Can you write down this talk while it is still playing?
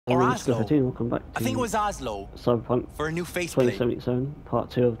Or Oslo. 15, welcome back to I think it was Oslo. Cyberpunk For a new faceplate. 2077,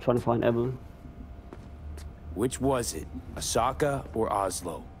 part 2 of trying to find Evelyn. Which was it? Osaka or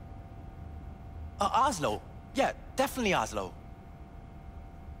Oslo? Oslo. Yeah, definitely Oslo.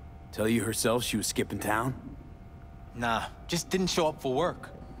 Tell you herself she was skipping town? Nah, just didn't show up for work.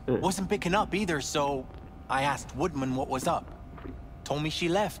 Wasn't picking up either, so I asked Woodman what was up. Told me she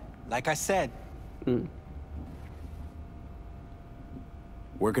left, like I said.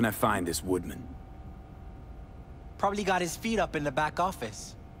 Where can I find this Woodman? Probably got his feet up in the back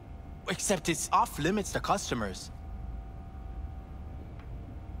office. Except it's off limits to customers.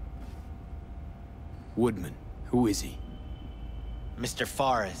 Woodman, who is he? Mr.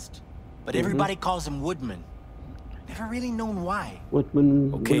 Forrest. But everybody calls him Woodman. Never really known why.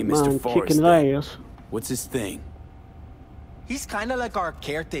 Woodman, Okay, Woodman, Mr. Forrest, chicken then. layers. What's his thing? He's kinda like our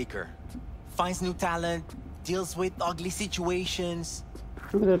caretaker. Finds new talent, deals with ugly situations.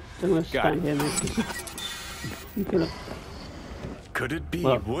 I'm gonna stand here, mate. You can, Could it be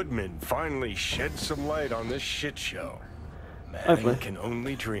Woodman finally shed some light on this shit show? Man Hopefully. can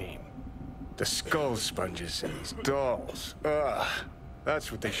only dream. The skull sponges and these dolls. Ugh.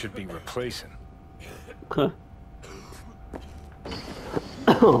 That's what they should be replacing. okay.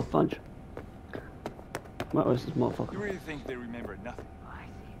 Oh, fudge. What was this motherfucker? You really think they remember nothing?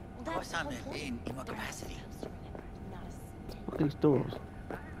 Of course I'm in what capacity? Fuck these doors.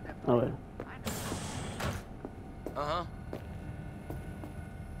 Oh, yeah. Uh-huh.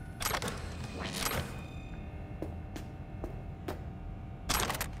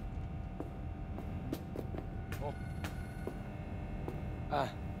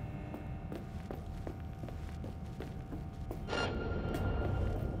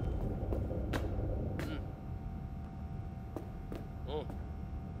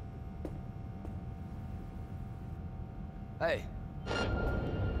 Hey.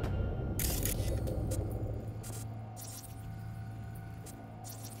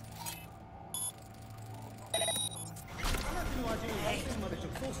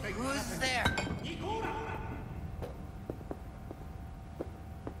 Who's there?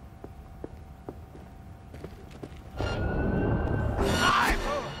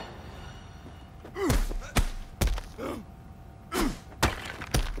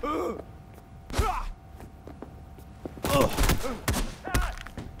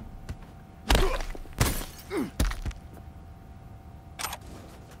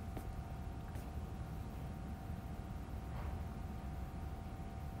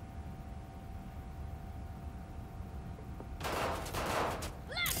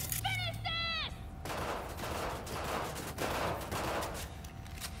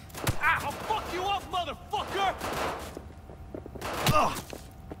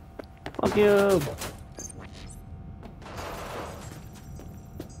 Fuck you!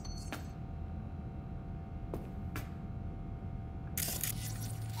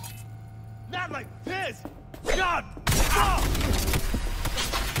 Not like this! God!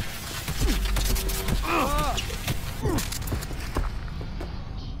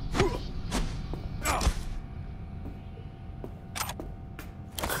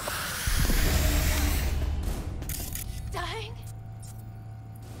 Dying?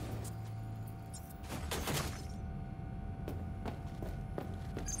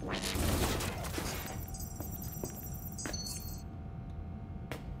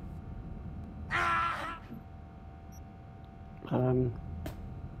 Um...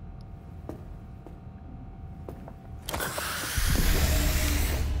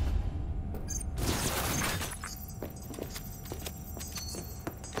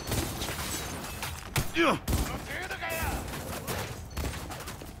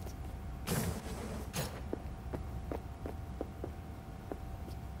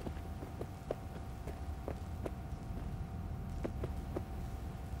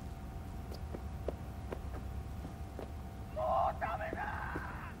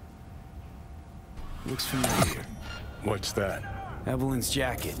 Looks familiar. What's that? Evelyn's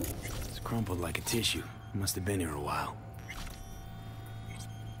jacket. It's crumpled like a tissue. Must have been here a while.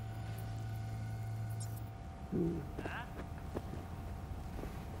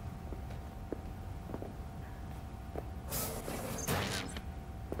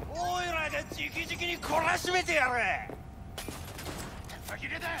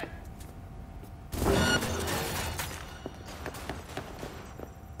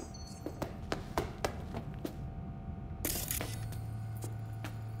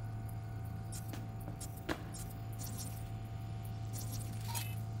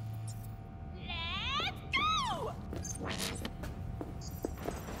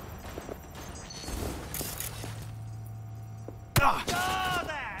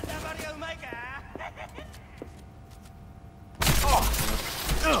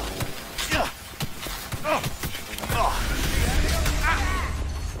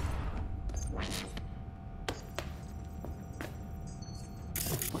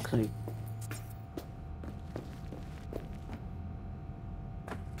 see.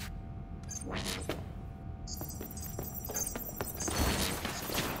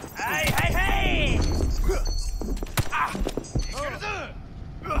 Hey, hey, hey! Ah!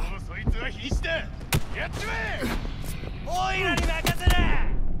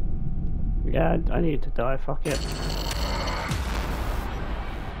 Yeah, I need to die, fuck it.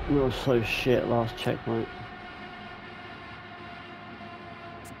 We were so shit last checkpoint.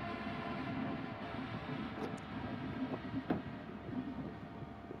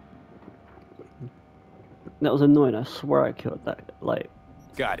 That was annoying, I swear I killed that, like,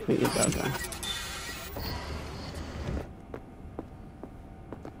 Got it. thinking about that.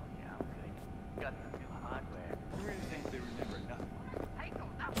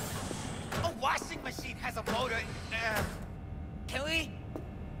 A washing machine has a motor. Can we?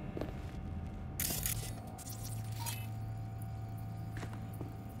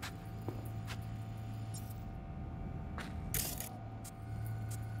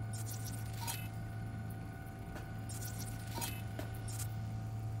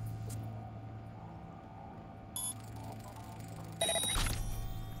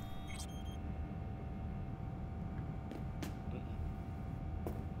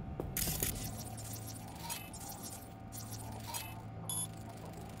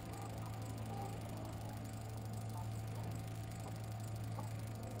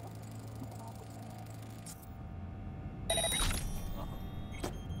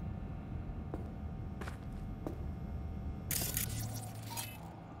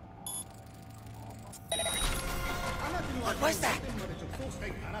 What's that?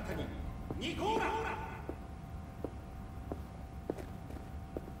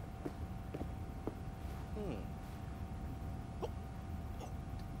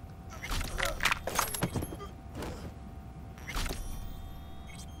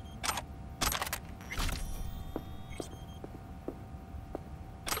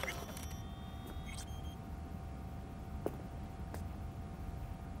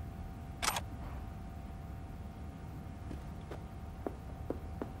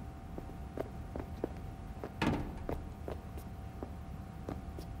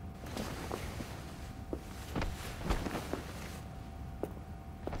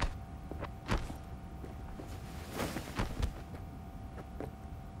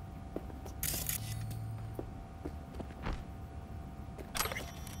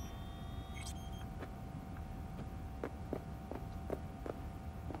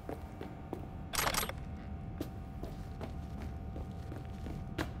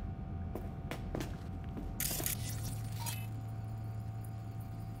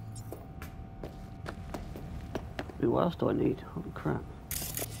 What else do I need? Holy crap.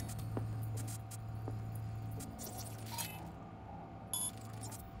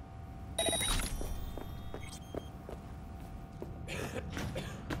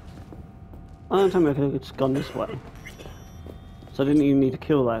 I don't tell me I could have just gone this way. So I didn't even need to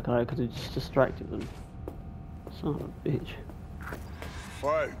kill that guy, I could have just distracted them. Son of a bitch.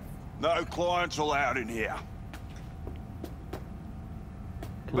 Hey, no clients allowed in here.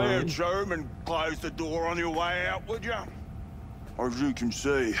 Be a chum and close the door on your way out, would you? As you can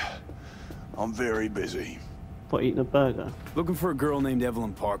see, I'm very busy. What, eating a burger? Looking for a girl named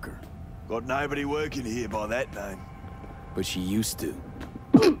Evelyn Parker. Got nobody working here by that name. But she used to.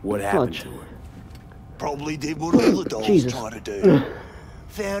 What happened to her? Probably did what all the dolls Jesus. try to do.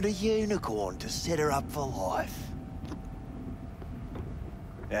 Found a unicorn to set her up for life.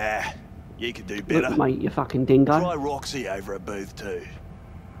 Ah, you could do better. Look, mate, you fucking dingo. Try Roxy over at booth 2.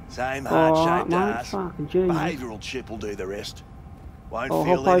 Same Alright, heart-shaped mate, ass. fucking Jesus. Behavioural chip will do the rest. Won't I'll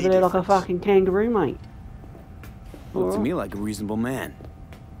feel hop over any there like a difference. fucking kangaroo, mate. Look to me like a reasonable man.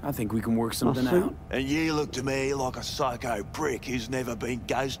 I think we can work something suit? out. And you look to me like a psycho prick who's never been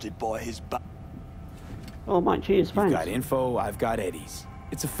ghosted by his bu- Oh, mate, cheers, You've thanks. got info, I've got Eddie's.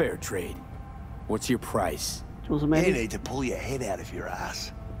 It's a fair trade. What's your price? Do you want some You Eddie? need to pull your head out of your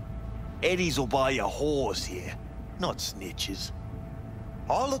ass. Eddie's will buy you a horse here, not snitches.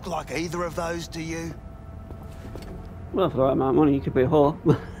 I look like either of those to you? Well, for the right amount of money, you could be a whore.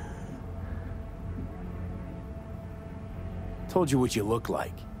 Told you what you look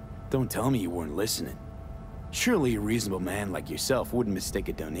like. Don't tell me you weren't listening. Surely a reasonable man like yourself wouldn't mistake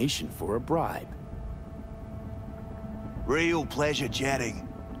a donation for a bribe. Real pleasure chatting.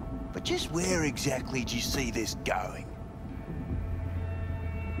 But just where exactly do you see this going?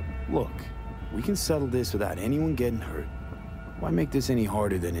 Look, we can settle this without anyone getting hurt. Why make this any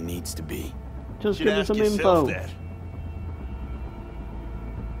harder than it needs to be? Just Should give me ask some yourself info. that.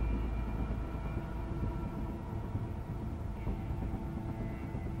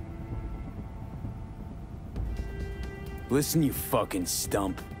 Listen, you fucking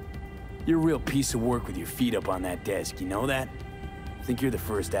stump. You're a real piece of work with your feet up on that desk, you know that? Think you're the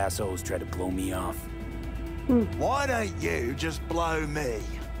first asshole who's tried to blow me off. Why don't you just blow me?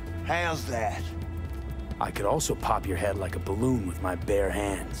 How's that? I could also pop your head like a balloon with my bare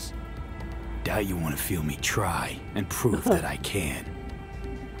hands. Doubt you want to feel me try and prove that I can.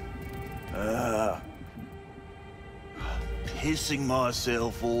 Pissing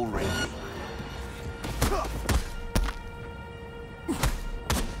myself already.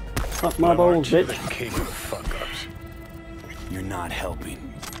 Fuck my balls, Aren't you bitch. the king of fuck-ups? You're not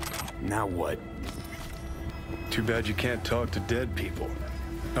helping. Now what? Too bad you can't talk to dead people.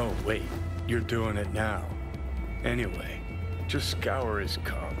 Oh, wait. You're doing it now. Anyway, just scour his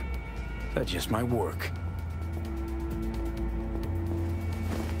comp. That's just my work.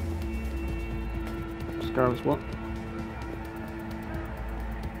 Scarves what?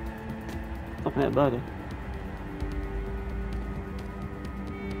 Fucking that burger.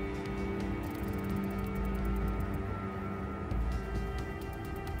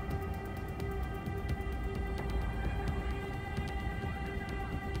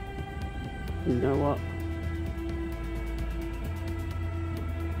 You know what?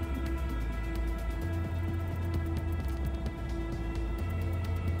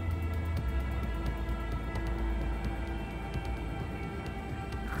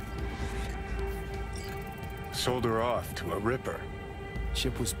 Sold her off to a ripper.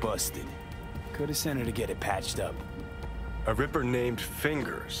 Ship was busted. Could have sent her to get it patched up. A ripper named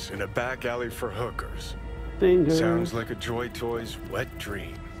Fingers in a back alley for hookers. Fingers. Sounds like a Joy Toy's wet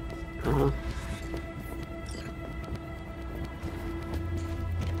dream. Uh-huh.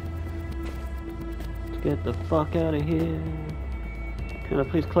 Let's get the fuck out of here. Can I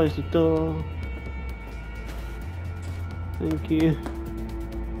please close the door? Thank you.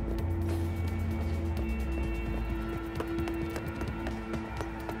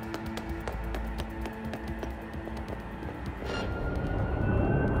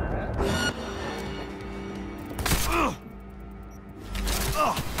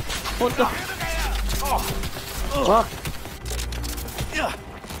 What the? Fuck.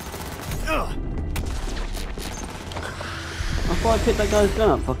 I thought I picked that guy's gun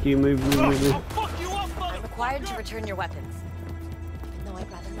up. Fuck you, move. I'm required to return your weapons. No,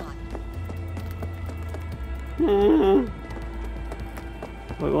 I'd rather not.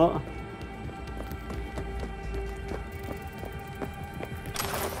 Wait, what?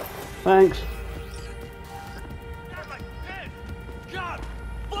 Thanks.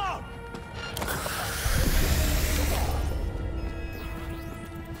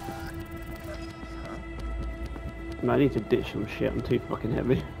 I need to ditch some shit, I'm too fucking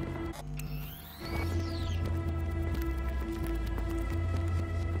heavy.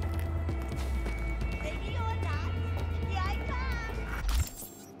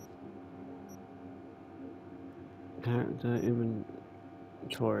 Character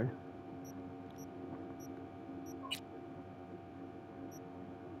inventory.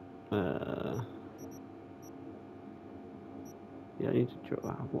 Yeah, I need to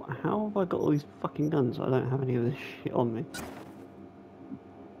draw. How have I got all these fucking guns? I don't have any of this shit on me.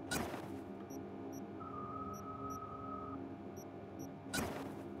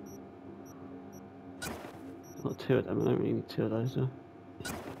 Got two of them. I don't really need two of those though.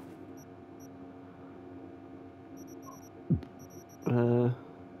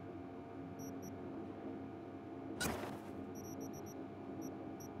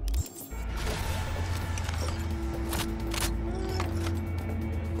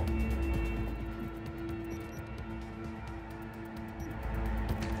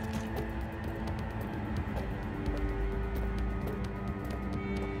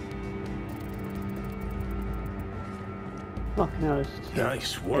 Fucking hell, it's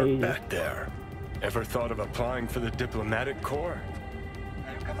Nice work a- back there. Ever thought of applying for the diplomatic corps?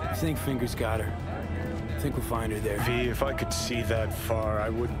 I think Fingers got her. I think we'll find her there. V, if I could see that far, I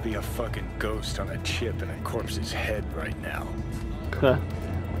wouldn't be a fucking ghost on a chip in a corpse's head right now. Huh.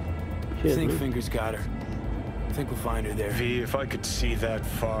 I Cheers, think man. Fingers got her. I think we'll find her there. V, if I could see that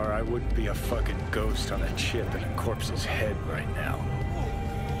far, I wouldn't be a fucking ghost on a chip in a corpse's head right now.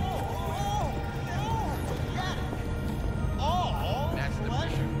 That's the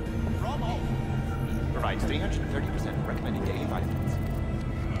mission. From home. Provides 330% recommended daily vitamins.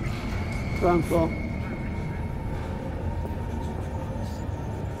 Ground floor.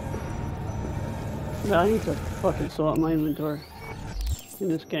 Yeah, I need to fucking sort out my inventory in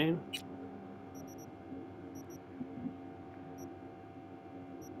this game.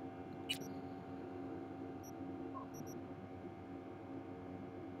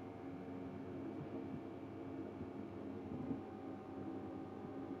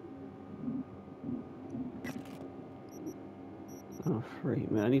 ammo free.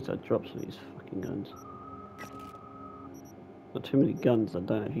 Man, I need to drop some of these fucking guns. Got too many guns, I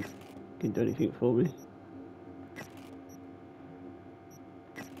don't know if you can do anything for me.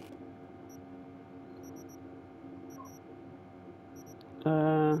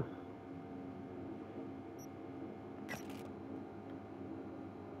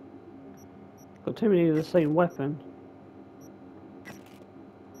 Got too many of the same weapon.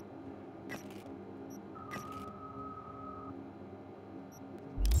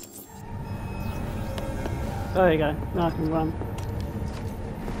 There you go, now I can run.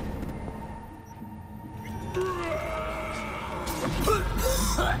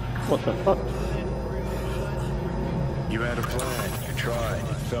 What the fuck? You had a plan, you tried,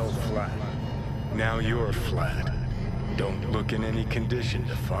 it fell flat. Now you're flat. Don't look in any condition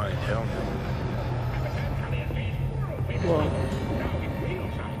to find help. What?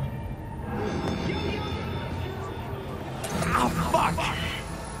 Oh, fuck!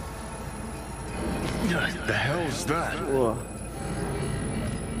 The hell's that? What?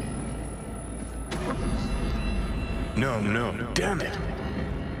 No, damn it!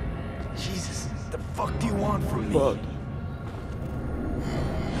 Jesus, the fuck do you want from me? Fuck.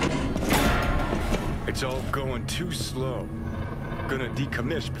 It's all going too slow. Gonna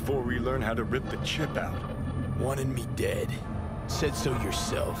decommission before we learn how to rip the chip out. Wanted me dead. Said so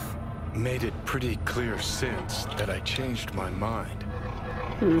yourself. Made it pretty clear since that I changed my mind.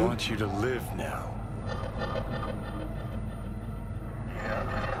 Want you to live now.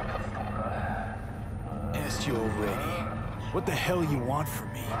 Asked you already. What the hell you want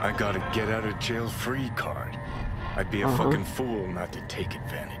from me? I got a get out of jail free card. I'd be a fucking fool not to take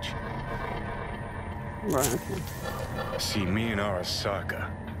advantage. Right, okay. See, me and Arasaka,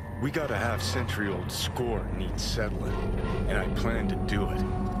 we got a half-century-old score needs settling, and I plan to do it.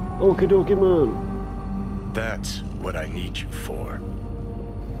 Okie dokie, man. That's what I need you for.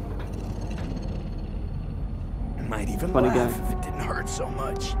 Might even Funny laugh guy. if it didn't hurt so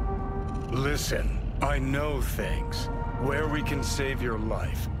much. Listen, I know things. Where we can save your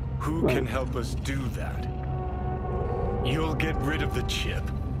life. Who can help us do that? You'll get rid of the chip.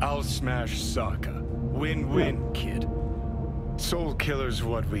 I'll smash Sokka. Win-win, kid. Soul Killer's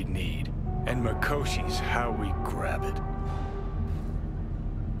what we need, and Makoshi's how we grab it.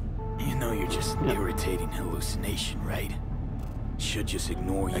 You know you're just an irritating hallucination, right? Should just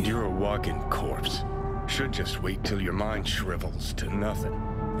ignore you. And you're a walking corpse. Should just wait till your mind shrivels to nothing,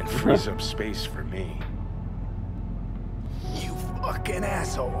 and frees up space for me. You fucking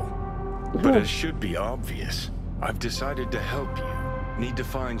asshole. But it should be obvious. I've decided to help you. Need to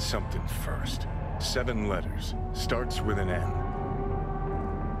find something first. 7 letters. Starts with an M.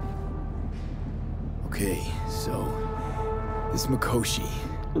 Okay, so... this Makoshi.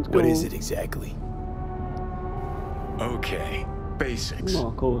 Let's What go. is it exactly? Okay. Basics.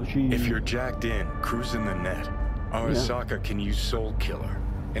 Makoshi. If you're jacked in, cruising the net, Arasaka can use Soul Killer,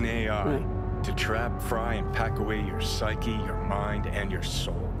 an AI, to trap, fry, and pack away your psyche, your mind, and your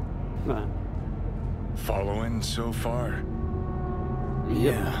soul. Right. Following so far?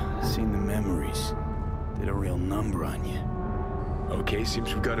 Yeah, seen the memories. Did a real number on you. Okay,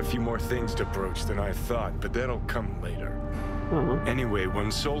 seems we've got a few more things to broach than I thought, but that'll come later. Anyway, when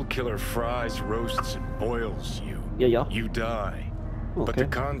Soul Killer fries, roasts, and boils you, you die. Okay. But the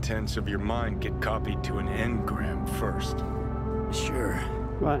contents of your mind get copied to an engram first. Sure.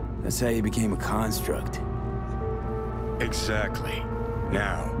 Right. That's how you became a construct. Exactly.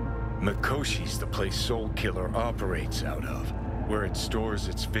 Now, Makoshi's the place Soul Killer operates out of, where it stores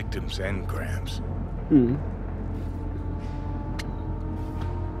its victims' engrams.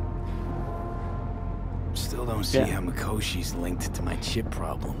 Still don't see how Makoshi's linked to my chip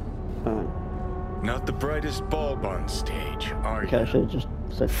problem. Not the brightest bulb on stage, are Okay, I you? should have just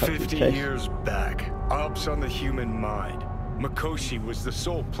said 50 years back, ops on the human mind. Makoshi was the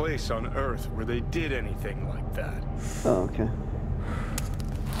sole place on Earth where they did anything like that. Oh, okay.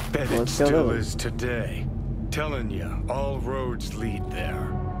 Bet Well, it let's go still there. is today. Telling you, all roads lead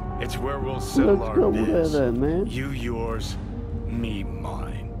there. It's where we'll settle Let's our go biz. there, man. You yours, me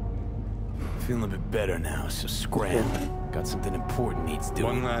mine. Feeling a bit better now, so scram. Got something important needs doing.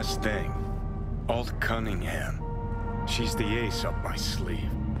 One last thing. Alt Cunningham. She's the ace up my sleeve.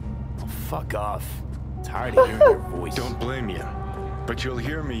 Oh, fuck off. Tired of hearing your voice. Don't blame you, but you'll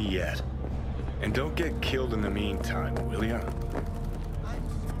hear me yet. And don't get killed in the meantime, will ya?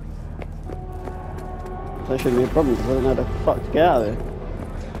 That shouldn't be a problem because I don't know how the fuck to get out of there.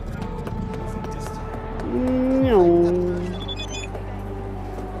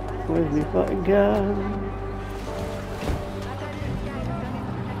 Where's my fucking gun?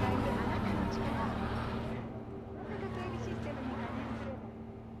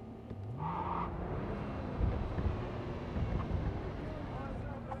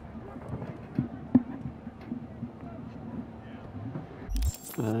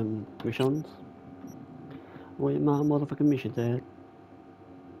 Missions. Wait, my motherfucking mission there.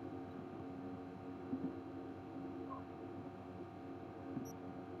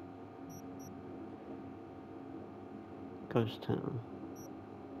 Ghost Town.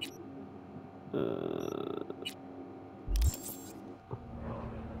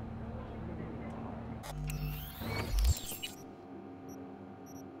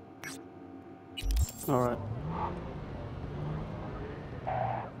 Alright.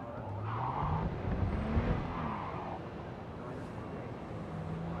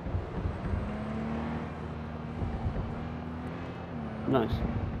 Nice.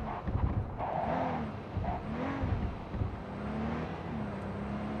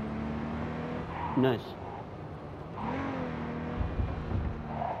 Nice.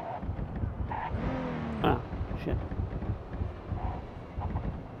 Ah, shit.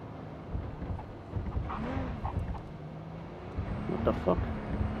 What the fuck?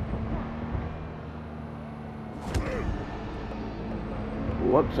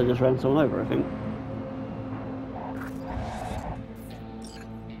 Whoops, I just ran someone over, I think.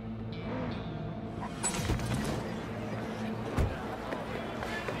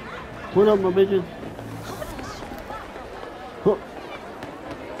 What up, my bitches? Huh.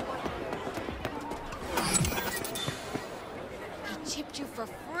 He chipped you for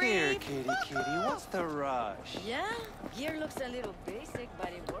free. Here, kitty, what's the rush? Yeah, gear looks a little basic,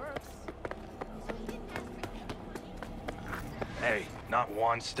 but it works. Hey, not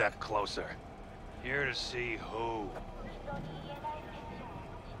one step closer. Here to see who.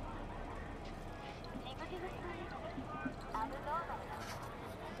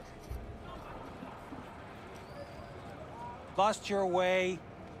 Lost your way?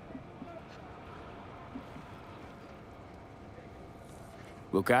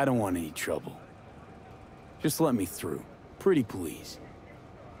 Look, I don't want any trouble. Just let me through. Pretty please.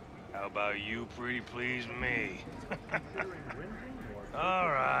 How about you pretty please me? All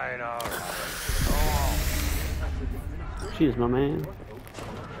right. Go on. Cheers, my man.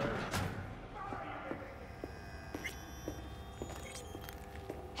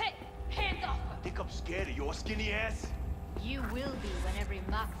 Hey, hands off! Think I'm scared of your skinny ass? You will be when every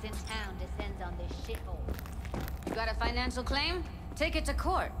Mox in town descends on this shithole. You got a financial claim? Take it to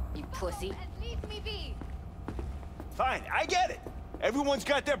court, you pussy. And leave me be! Fine, I get it. Everyone's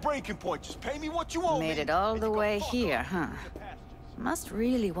got their breaking point. Just pay me what you owe me. Made it all and the you way go fuck here, off. huh? Must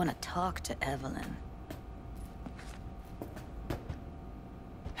really want to talk to Evelyn.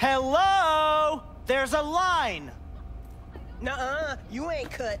 Hello? There's a line! Nuh-uh, you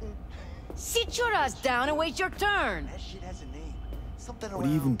ain't cutting. Sit your ass down and wait your turn. That shit has a name. Something What are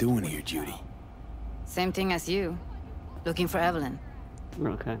you even around doing here, Judy? Same thing as you. Looking for Evelyn.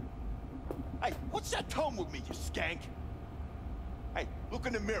 Okay. Hey, what's that tone with me, you skank? Hey, look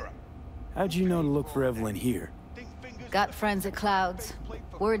in the mirror. How'd you know to look for Evelyn here? Got friends at Clouds.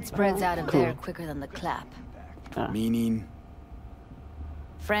 Word spreads out of there quicker than the clap. Meaning?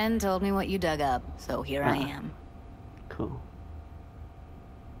 Friend told me what you dug up, so here I am. Cool.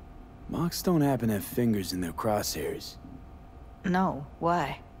 Mox don't happen to have fingers in their crosshairs. No,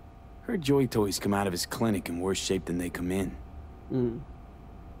 why? Heard Joy Toys come out of his clinic in worse shape than they come in.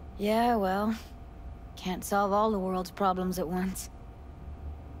 Yeah, well, can't solve all the world's problems at once.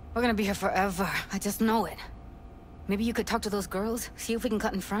 We're gonna be here forever, I just know it. Maybe you could talk to those girls, see if we can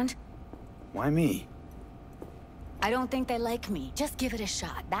cut in front? Why me? I don't think they like me. Just give it a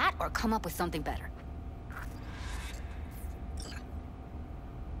shot. That or come up with something better.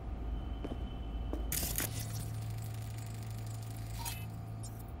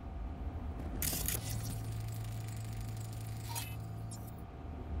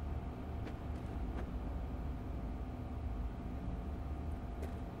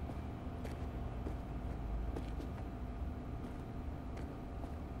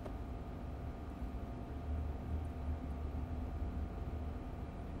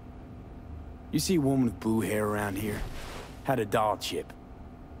 You see a woman with blue hair around here? Had a doll chip.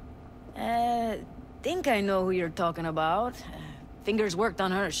 Think I know who you're talking about. Fingers worked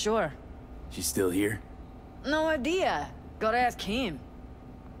on her, sure. She's still here? No idea. Gotta ask him.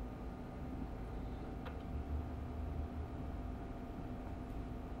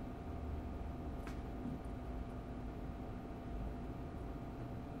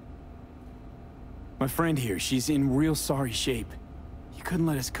 My friend here, she's in real sorry shape. You couldn't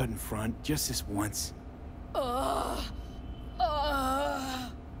let us cut in front, just this once. Of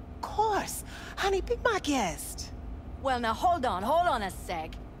course. Honey, be my guest. Well, now hold on a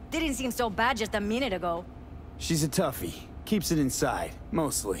sec. Didn't seem so bad just a minute ago. She's a toughie. Keeps it inside,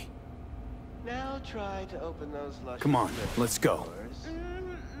 mostly. Now try to open those lush. Come on, let's go.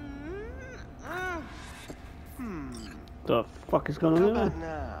 The fuck is going on How there? about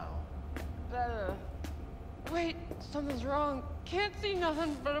now? Better. Wait, something's wrong. Can't see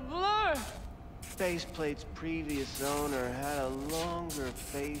nothing but a blur. Faceplate's previous owner had a longer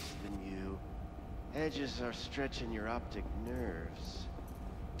face than you. Edges are stretching your optic nerves.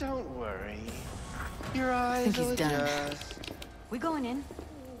 Don't worry. Your eyes think he's will done. adjust. We going in?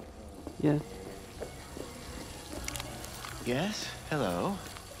 Yeah. Yes? Hello?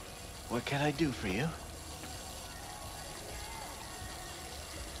 What can I do for you?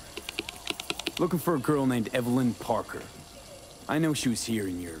 Looking for a girl named EVELYN Parker. I know she was here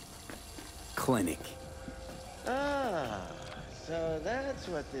in your clinic. Ah, so that's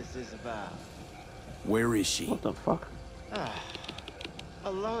what this is about. Where is she? What the fuck? Ah,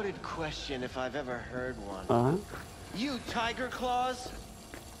 a loaded question if I've ever heard one. Uh-huh. You Tiger Claws?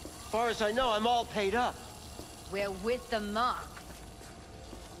 As far as I know, I'm all paid up. We're with the mock.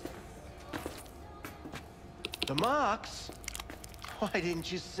 The Mox? Why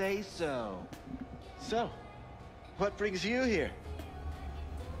didn't you say so? So, what brings you here?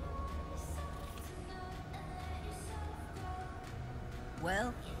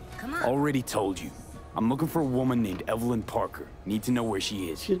 Well, come on. Already told you. I'm looking for a woman named EVELYN Parker. Need to know where she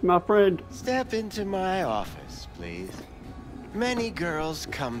is. She's my friend. Step into my office, please. Many girls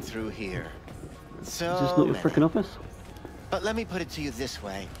come through here. So Is this not your many. freaking office? But let me put it to you this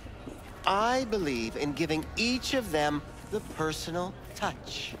way. I believe in giving each of them the personal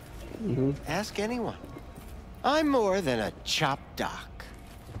touch. Ask anyone. I'm more than a chop doc.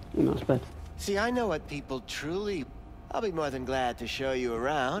 Not as bad. See, I know what people truly... I'll be more than glad to show you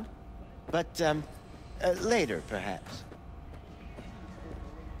around. But, later, perhaps.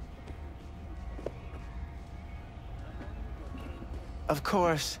 Of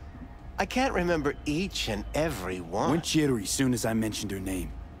course, I can't remember each and every one. Went jittery soon as I mentioned her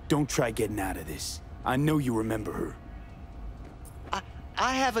name. Don't try getting out of this. I know you remember her.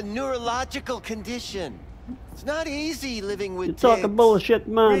 I have a neurological condition. It's not easy living with You're talking ticks. bullshit,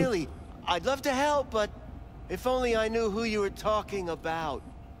 man. Really, I'd love to help, but if only I knew who you were talking about.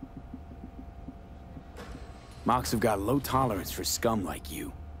 Mox have got low tolerance for scum like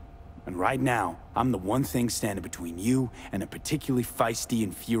you. And right now, I'm the one thing standing between you and a particularly feisty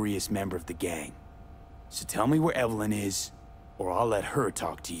and furious member of the gang. So tell me where EVELYN is, or I'll let her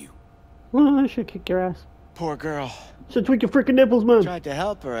talk to you. Well, I should kick your ass. Poor girl. So tweak your freaking nipples, man. Tried to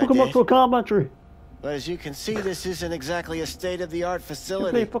help her, I Hook 'em up did. to a car battery. But as you can see, this isn't exactly a state-of-the-art You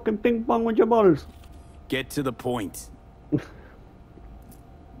facility. play fucking ping pong with your balls. Get to the point.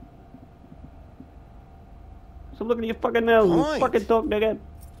 So look at your fucking nails and Point? fucking talk, nigga.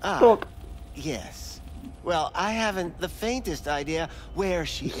 Ah, Talk. yes. Well, I haven't the faintest idea where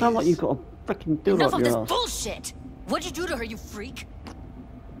she You sound is. like you got a freaking dildo Enough up of this your ass. bullshit! What'd you do to her, you freak?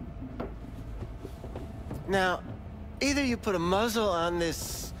 Now, either you put a muzzle on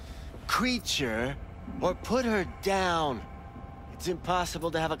this creature, or put her down. It's impossible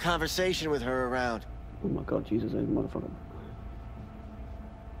to have a conversation with her around. Oh my god, Jesus, this motherfucker.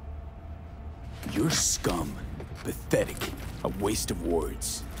 You're scum. Pathetic. A waste of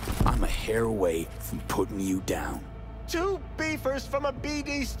words. I'm a hair away from putting you down. 2 beefers from a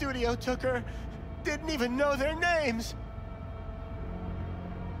BD studio took her. Didn't even know their names.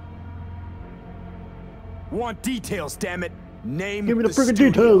 Want details, damn it. Name Give me the freaking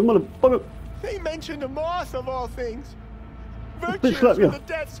studio. details, motherfucker. They mentioned a moth of all things. Bitch Virtues slap you. with the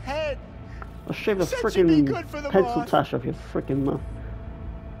death's head. I'll shave the Said she'd be freaking good for the pencil moth. tash off your freaking mouth.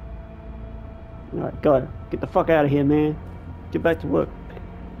 Alright, go. Get the fuck out of here, man. Get back to work.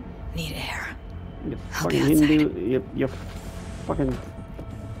 Need air. You I'll fucking be outside. Hindu, you fucking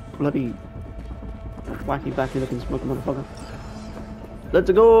bloody wacky backy looking smoker motherfucker. Let's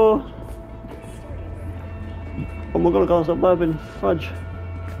go! Oh my god, I got some bourbon fudge.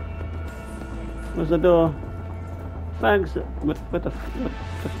 Where's the door? Thanks. What the?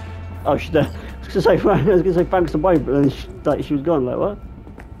 Oh, she's there. I was gonna say thanks to Bob, but then she was gone. Like what?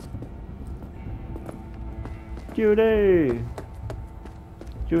 Judy.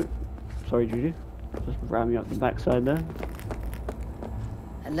 Sorry, Judy. Just ram me up the backside there.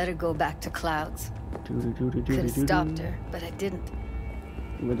 I let her go back to Clouds. Judy. Could have stopped her, but I didn't.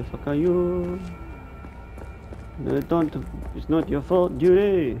 Where the fuck are you? No, don't. It's not your fault,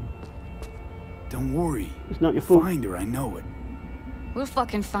 Judy. Don't worry. It's not your fault. Find her, I know it. We'll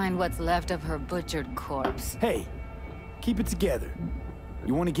fucking find what's left of her butchered corpse. Hey, keep it together.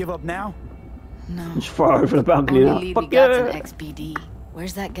 You want to give up now? No. Just far over the balcony now. Only lead we Fuck got's yeah! an XBD.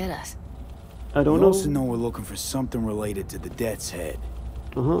 Where's that get us? I don't We know. also know we're looking for something related to the Death's Head.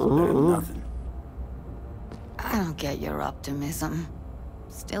 Better than nothing. I don't get your optimism.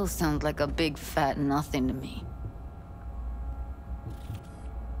 Still sounds like a big fat nothing to me.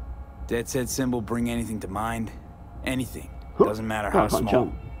 Dead set symbol bring anything to mind? Anything. Doesn't matter how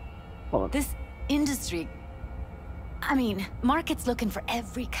small. This industry... I mean, market's looking for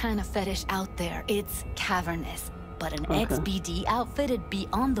every kind of fetish out there. It's cavernous. But an XBD outfit'd be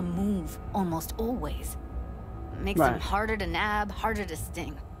on the move almost always. Makes them harder to nab, harder to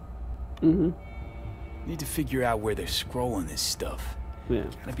sting. Need to figure out where they're scrolling this stuff. Yeah.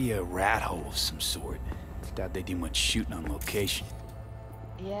 Gotta be a rat hole of some sort. Doubt they do much shooting on location.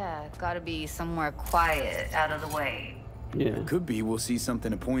 Yeah, gotta be somewhere quiet, out of the way. Yeah. It could be we'll see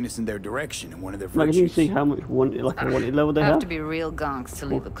something to point us in their direction in one of their Like, virtues. can you see how much wanted level they have? Have to be real gonks to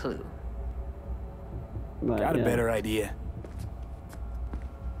leave a clue. Right, Got a better idea.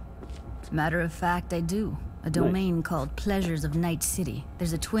 Matter of fact, I do. A domain called Pleasures of Night City.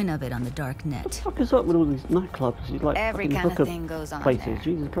 There's a twin of it on the dark net. What the fuck is up with all these nightclubs? It's like Every kind of thing goes on places. there.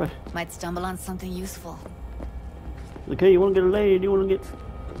 Jesus Christ. Might stumble on something useful. Okay, you want to get laid, you want to get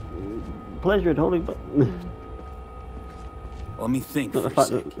pleasured, holy but. Let me think. Not the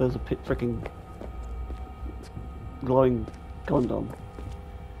fact that there's a freaking glowing condom.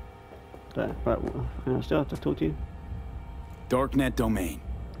 There, right, I still have to talk to you. Darknet domain.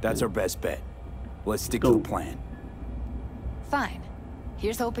 That's our best bet. Let's stick to the plan. Fine.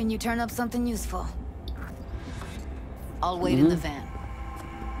 Here's hoping you turn up something useful. I'll wait in the van.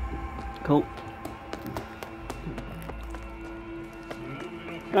 Cool.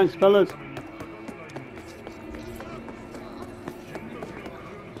 Thanks, fellas.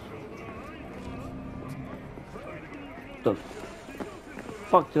 The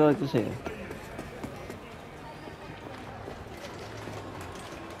fuck did I just hear?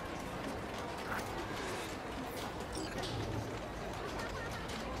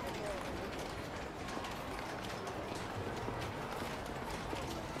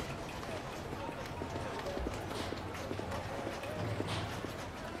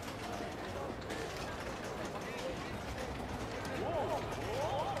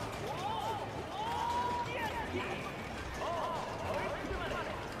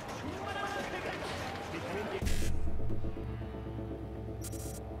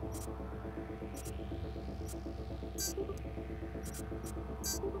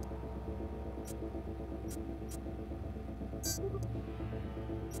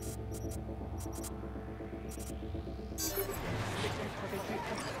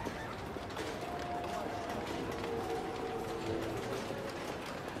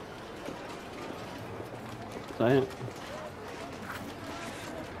 Damn.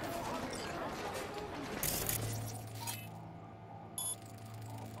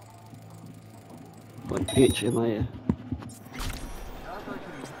 What itch in my ear?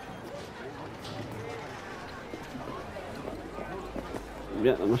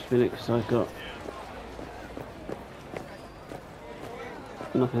 Yeah, that must be it because I've got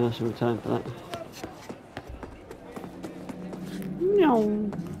nothing else in return for that. No.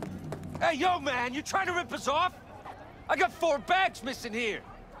 Hey, yo, man, you trying to rip us off? I got 4 bags missing here.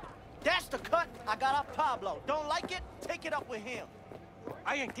 That's the cut I got off Pablo. Don't like it? Take it up with him.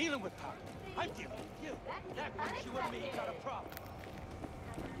 I ain't dealing with Pablo. I'm dealing with you. That means you and me got a problem.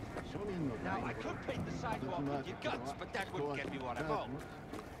 Now, I could paint the sidewalk with your guts, but that wouldn't get me what I want.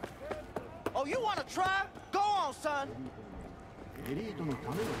 Oh, you want to try? Go on, son.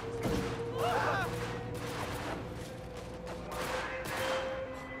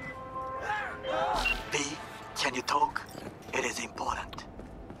 B, can you talk? It is important.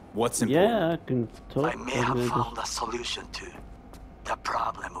 What's important? Yeah, I can talk. I may have found a solution to the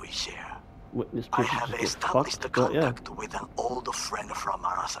problem we share. I have established a contact with an old friend from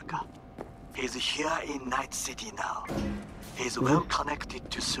Arasaka. He's here in Night City now. He's well connected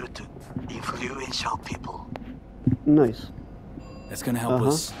to certain influential people. Nice. That's gonna help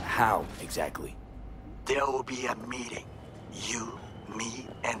us how, exactly? There will be a meeting. You, me,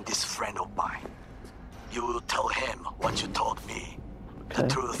 and this friend of mine. You will tell him what you told me. The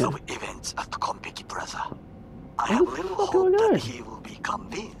truth of events at Konpeki Plaza. I have little hope that he will be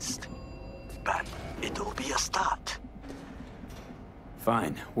convinced. But it will be a start.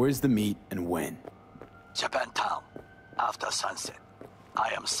 Fine. Where's the meet and when? Japantown. After sunset.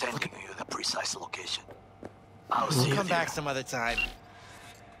 I am sending you the precise location. I'll see you Come there. back some other time.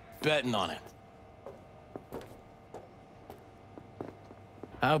 Betting on it.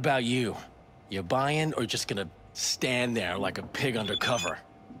 How about you? You buying or just gonna stand there like a pig under cover?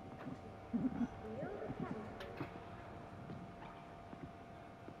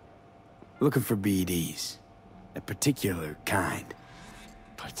 Looking for BDs. A particular kind.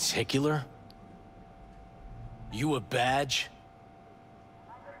 Particular? You a badge?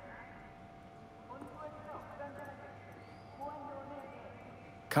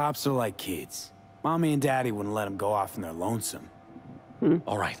 Cops are like kids. Mommy and Daddy wouldn't let them go off in their lonesome.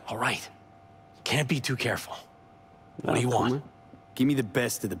 All right. Can't be too careful. What do you want? Give me the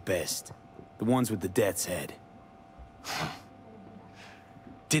best of the best. The ones with the death's head.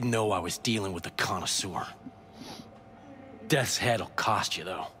 Didn't know I was dealing with a connoisseur. Death's head'll cost you,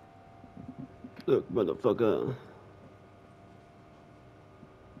 though. Look, motherfucker.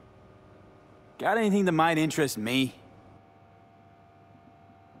 Got anything that might interest me?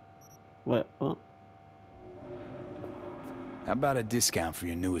 What? How about a discount for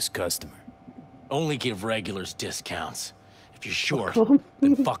your newest customer? Only give regulars discounts. If you're short,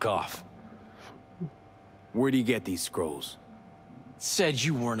 then fuck off. Where do you get these scrolls? Said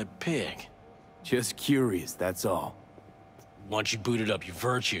you weren't a pig. Just curious, that's all. Once you booted up your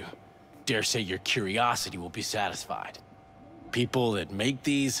virtue, dare say your curiosity will be satisfied. People that make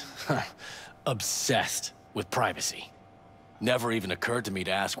these, obsessed with privacy. Never even occurred to me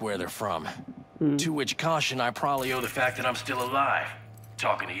to ask where they're from. To which caution I probably owe the fact that I'm still alive,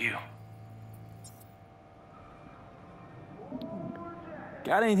 talking to you.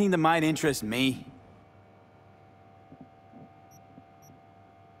 Got anything that might interest me?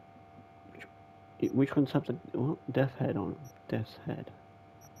 Which ones have the death head on them? Death's head.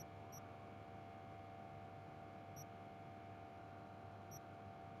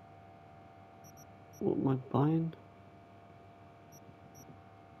 What am I buying?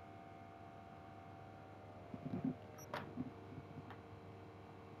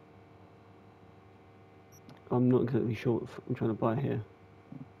 I'm not exactly sure what I'm trying to buy here.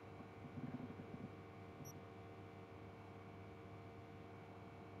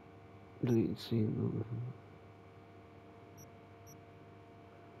 Delete scene.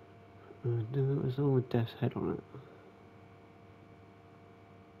 There's the one with Death's head on it.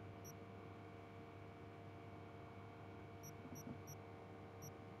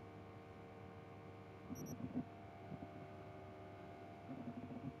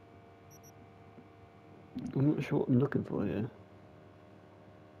 I'm not sure what I'm looking for here.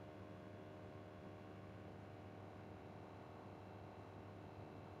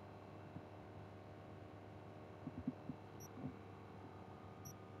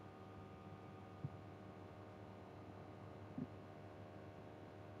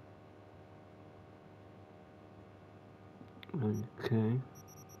 Okay.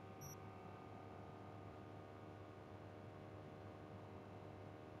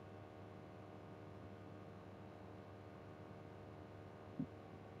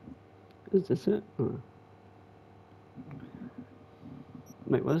 Is this it? Oh.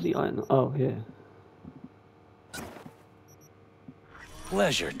 Wait, where's the iron? Oh, here.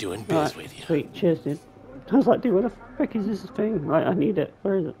 Pleasure doing biz with you. Sweet, cheers, dude. I was like, dude, what the frick is this thing? Right, I need it.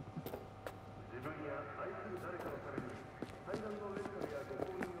 Where is it?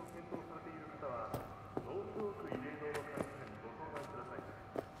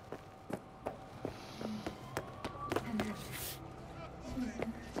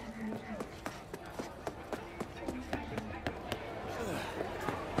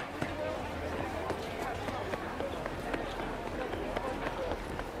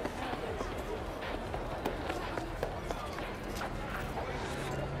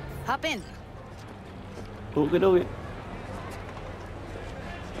 Hop in. Okay.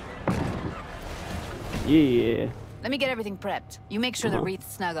 Yeah. Let me get everything prepped. You make sure the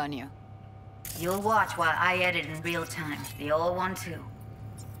wreath's snug on you. You'll watch while I edit in real time. The old one too.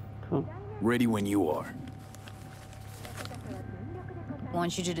 Cool. Ready when you are.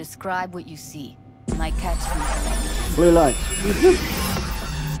 Want you to describe what you see. Might catch some. Blue light.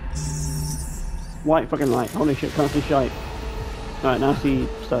 White fucking light. Holy shit, can't see shite. Alright, now I see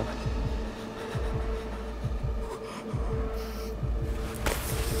stuff.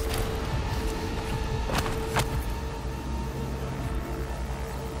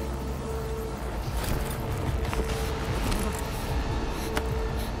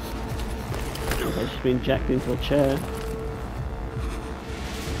 Okay, she's been jacked into a chair.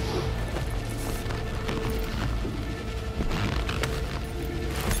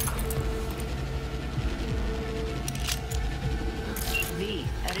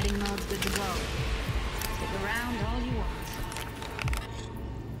 Editing mode's good to go. Stick around all you want.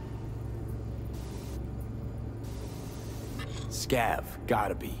 Scav,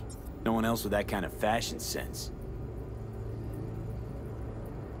 gotta be. No one else with that kind of fashion sense.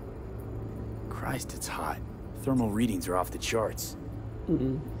 Christ, it's hot. Thermal readings are off the charts.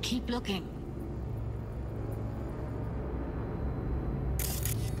 Keep looking.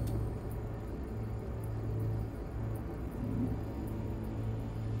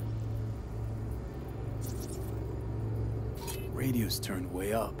 radio's turned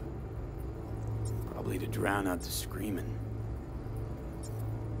way up. Probably to drown out the screaming.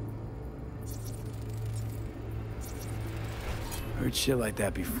 Heard shit like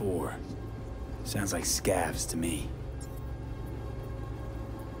that before. Sounds like scavs to me.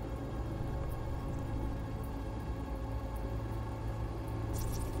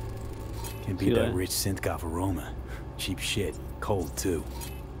 Can't beat that rich synth-goth aroma. Cheap shit. Cold, too.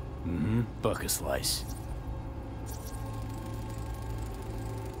 Mm-hmm. Buck a slice.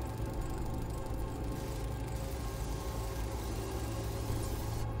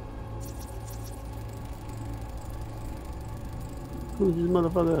 Who's this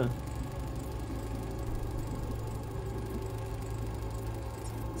motherfucker?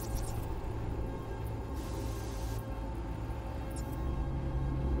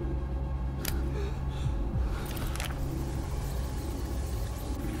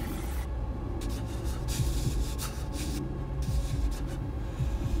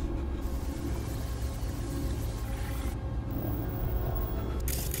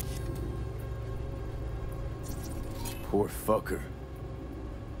 Poor fucker.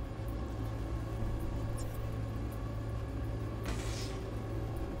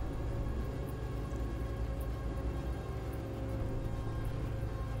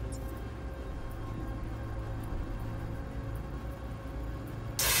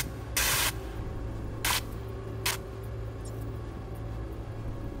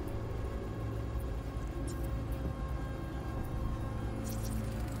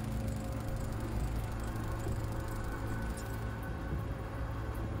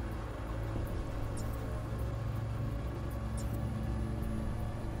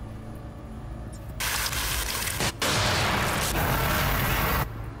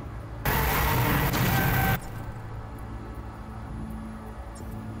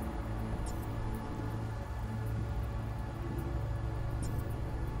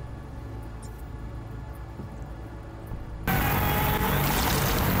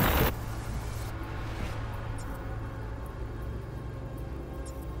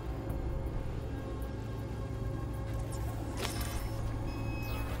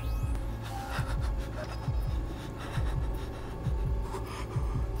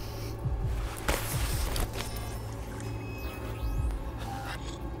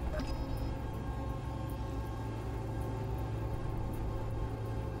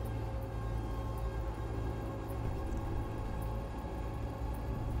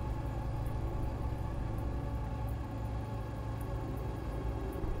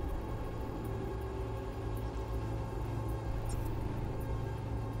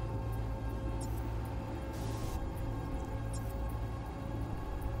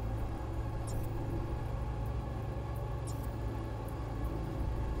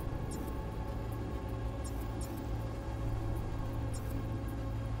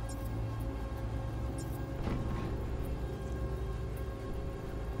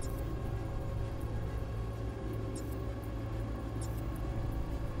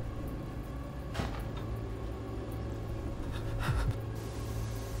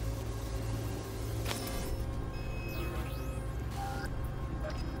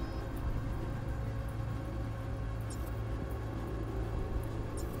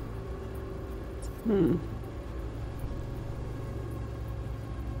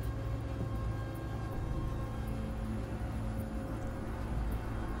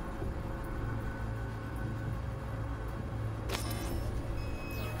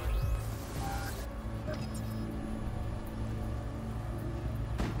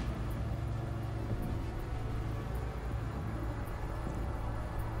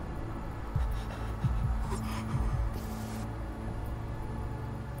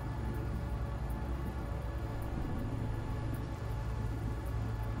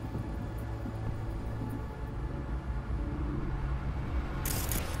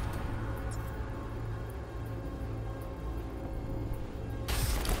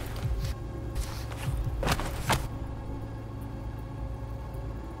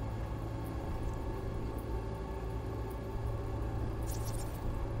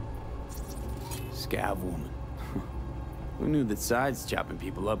 Scav woman. Who knew that sides chopping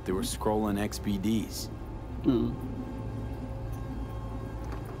people up, they were scrolling XBDs?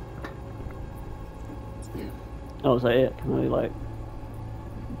 Oh, is that it? Can I, like...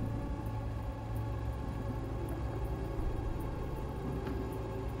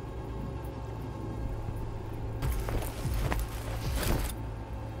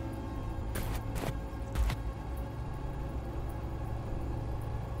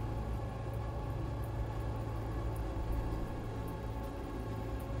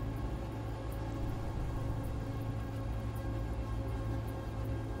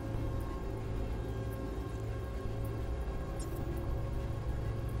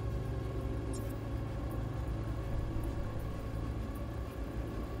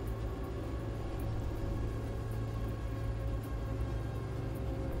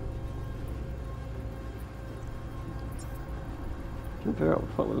 can figure out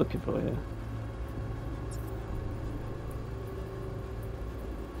what we're looking for here.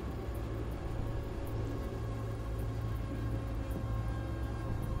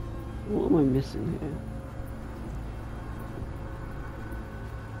 What am I missing here?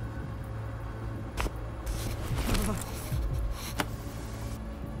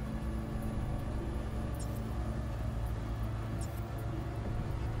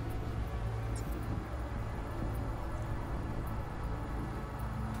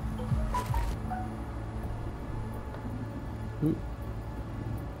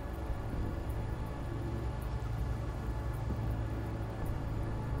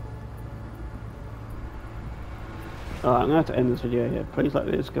 Alright, I'm gonna have to end this video here. Please like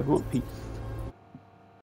this, go on, peace.